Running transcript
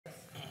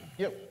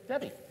You,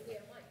 Debbie.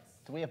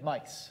 Do we have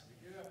mics?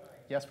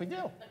 Yes, we do.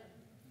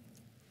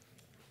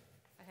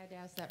 I had to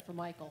ask that for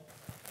Michael.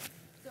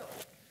 So,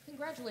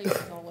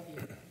 congratulations, all of you.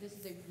 This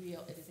is it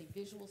is a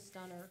visual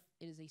stunner.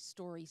 It is a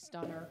story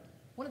stunner.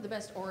 One of the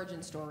best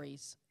origin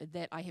stories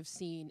that I have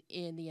seen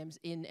in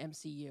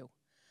MCU.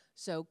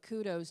 So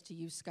kudos to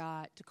you,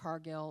 Scott, to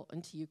Cargill,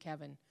 and to you,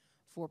 Kevin,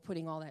 for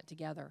putting all that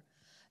together.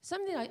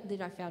 Something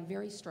that I found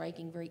very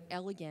striking, very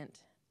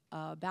elegant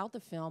about the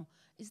film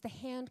is the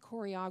hand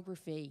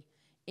choreography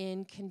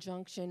in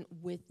conjunction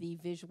with the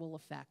visual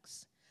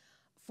effects.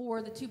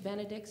 For the two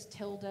Benedicts,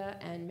 Tilda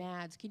and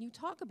Mads, can you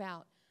talk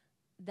about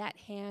that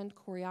hand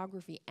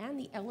choreography and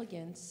the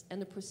elegance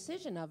and the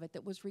precision of it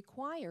that was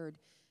required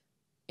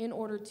in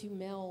order to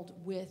meld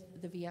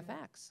with the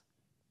VFX?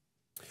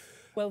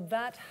 Well,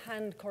 that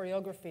hand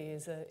choreography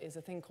is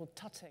a thing called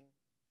tutting.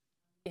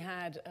 We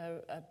had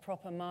a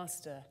proper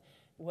master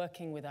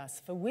working with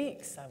us for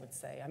weeks, I would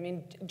say. I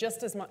mean,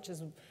 just as much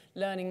as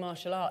learning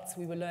martial arts,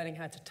 we were learning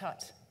how to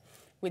tut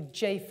with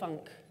Jay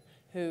Funk,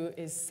 who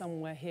is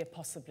somewhere here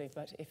possibly,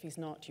 but if he's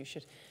not, you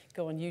should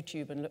go on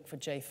YouTube and look for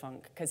Jay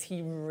Funk, because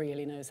he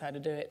really knows how to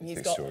do it. And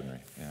he's got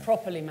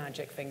properly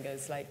magic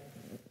fingers, like,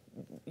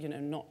 you know,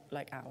 not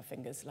like our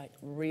fingers, like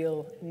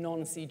real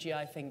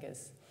non-CGI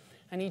fingers.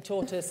 And he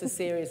taught us a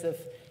series of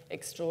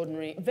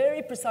extraordinary,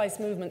 very precise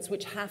movements,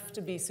 which have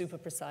to be super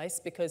precise,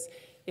 because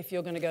if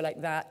you're going to go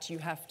like that, you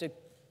have to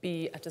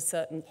be at a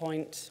certain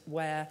point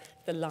where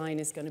the line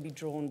is going to be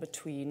drawn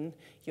between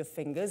your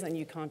fingers, and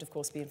you can't, of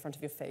course, be in front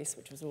of your face,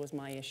 which was always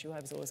my issue. I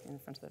was always going in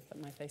front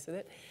of my face with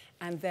it.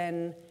 And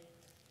then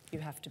you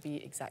have to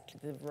be exactly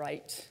the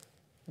right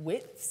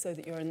width so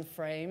that you're in the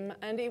frame.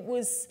 And it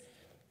was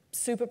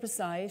super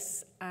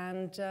precise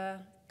and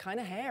kind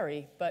of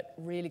hairy, but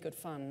really good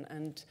fun.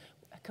 And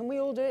can we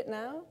all do it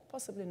now?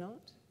 Possibly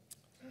not.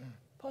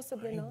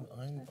 Possibly not.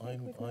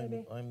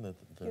 I'm the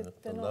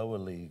lower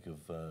league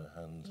of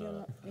hand.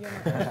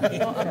 You're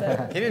not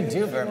up He didn't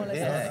do very much.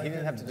 Yeah, he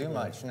didn't have to do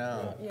much.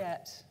 No. Not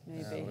yet,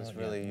 maybe. No, it was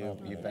really you.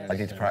 I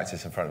need to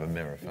practice in front of a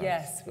mirror first.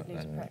 Yes, we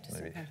need to practice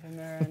in front of a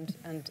mirror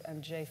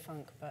and Jay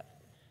Funk, but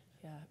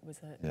yeah, it was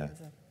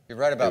a. You're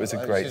right about. It was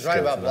a great she's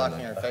right about blocking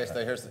her face.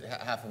 Though here's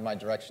half of my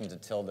direction to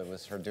Tilda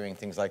was her doing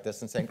things like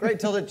this and saying, "Great,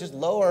 Tilda, just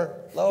lower,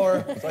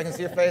 so I can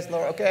see your face.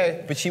 Lower,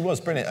 okay." But she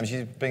was brilliant. I mean,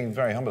 she's being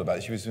very humble about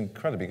it. She was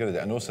incredibly good at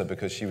it, and also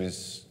because she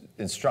was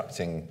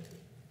instructing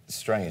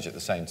Strange at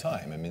the same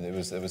time. I mean,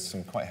 there was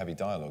some quite heavy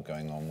dialogue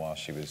going on while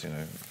she was, you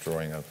know,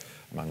 drawing a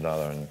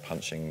mandala and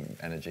punching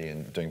energy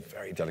and doing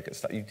very delicate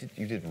stuff. You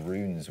did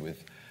runes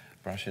with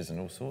brushes and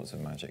all sorts of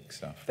magic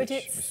stuff. But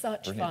it's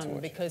such fun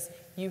because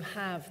you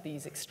have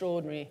these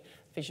extraordinary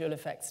visual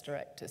effects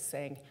directors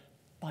saying,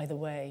 by the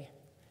way,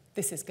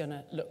 this is going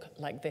to look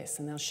like this,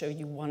 and they'll show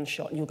you one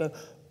shot and you'll go,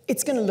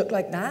 it's going to look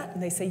like that?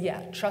 And they say,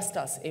 yeah, trust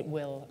us, it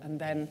will. And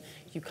then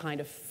you kind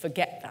of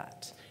forget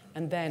that.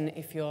 And then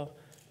if you're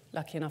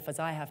lucky enough, as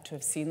I have, to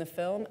have seen the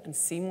film and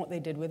seen what they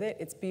did with it,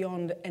 it's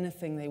beyond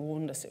anything they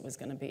warned us it was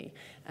going to be.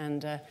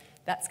 And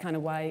that's kind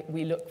of why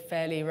we look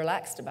fairly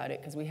relaxed about it,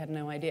 because we had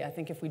no idea. I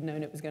think if we'd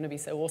known it was going to be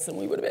so awesome,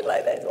 we would have been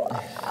like this.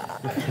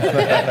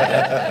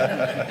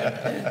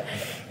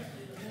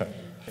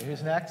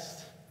 Who's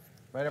next?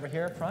 Right over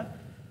here, front.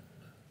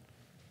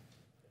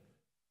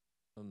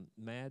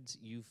 Mads,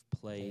 you've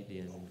played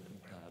in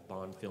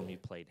Bond film, you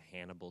played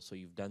Hannibal, so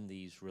you've done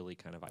these really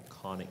kind of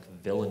iconic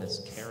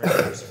villainous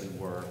characters who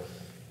were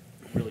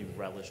really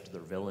relished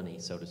their villainy,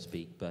 so to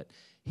speak. But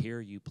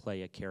here you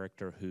play a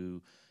character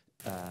who,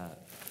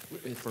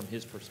 from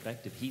his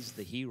perspective, he's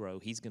the hero,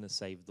 he's going to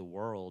save the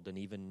world, and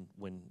even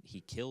when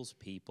he kills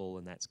people,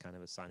 and that's kind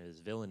of a sign of his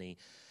villainy,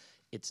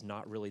 it's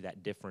not really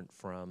that different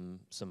from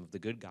some of the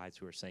good guys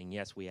who are saying,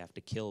 yes, we have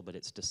to kill, but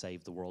it's to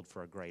save the world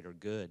for a greater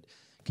good.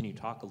 Can you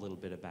talk a little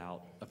bit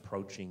about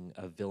approaching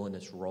a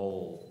villainous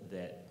role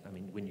that, I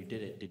mean, when you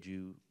did it, did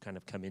you kind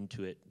of come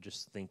into it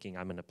just thinking,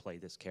 I'm going to play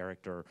this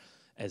character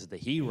as the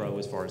hero,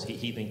 as far as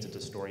he thinks it's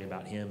a story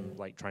about him,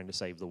 like trying to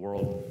save the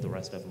world, the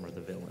rest of them are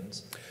the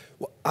villains?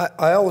 Well,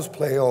 I always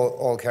play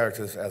all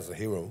characters as a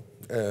hero.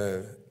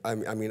 I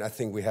mean, I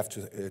think we have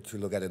to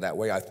look at it that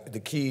way. The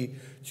key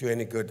to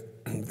any good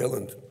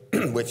villain,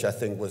 which I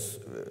think was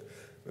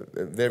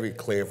very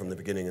clear from the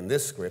beginning in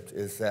this script,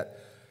 is that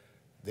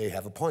they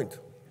have a point.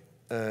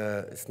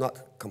 It's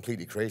not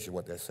completely crazy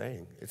what they're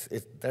saying.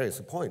 There is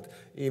a point.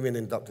 Even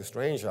in Dr.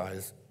 Strange's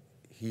eyes,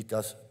 he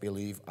does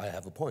believe I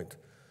have a point.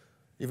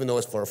 Even though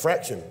it's for a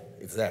fraction,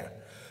 it's there.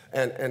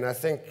 And I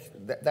think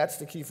that's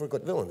the key for a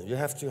good villain. You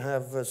have to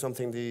have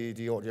something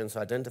the audience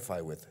identify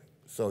with.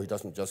 So he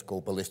doesn't just go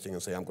ballistic and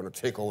say, I'm going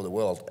to take over the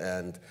world,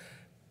 and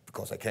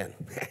because I can.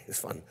 It's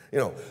fun. You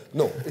know,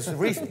 no, it's the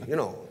reason, you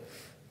know,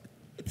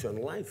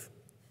 eternal life.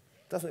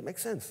 Doesn't it make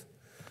sense?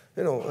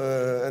 You know,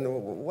 and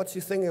what's he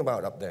thinking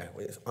about up there?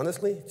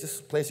 Honestly,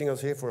 just placing us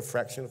here for a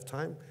fraction of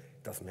time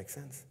doesn't make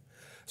sense.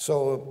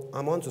 So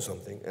I'm onto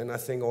something, and I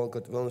think all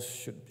good villains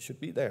should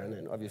be there. And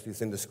then obviously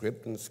it's in the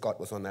script, and Scott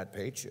was on that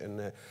page.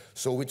 And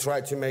so we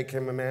tried to make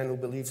him a man who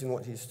believes in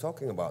what he's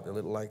talking about, a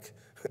little like,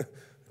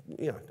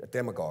 yeah, a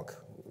demagogue.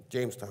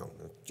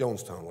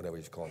 Jonestown, whatever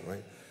he's called,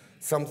 right?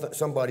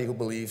 Somebody who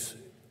believes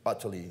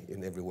utterly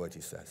in every word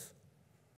he says.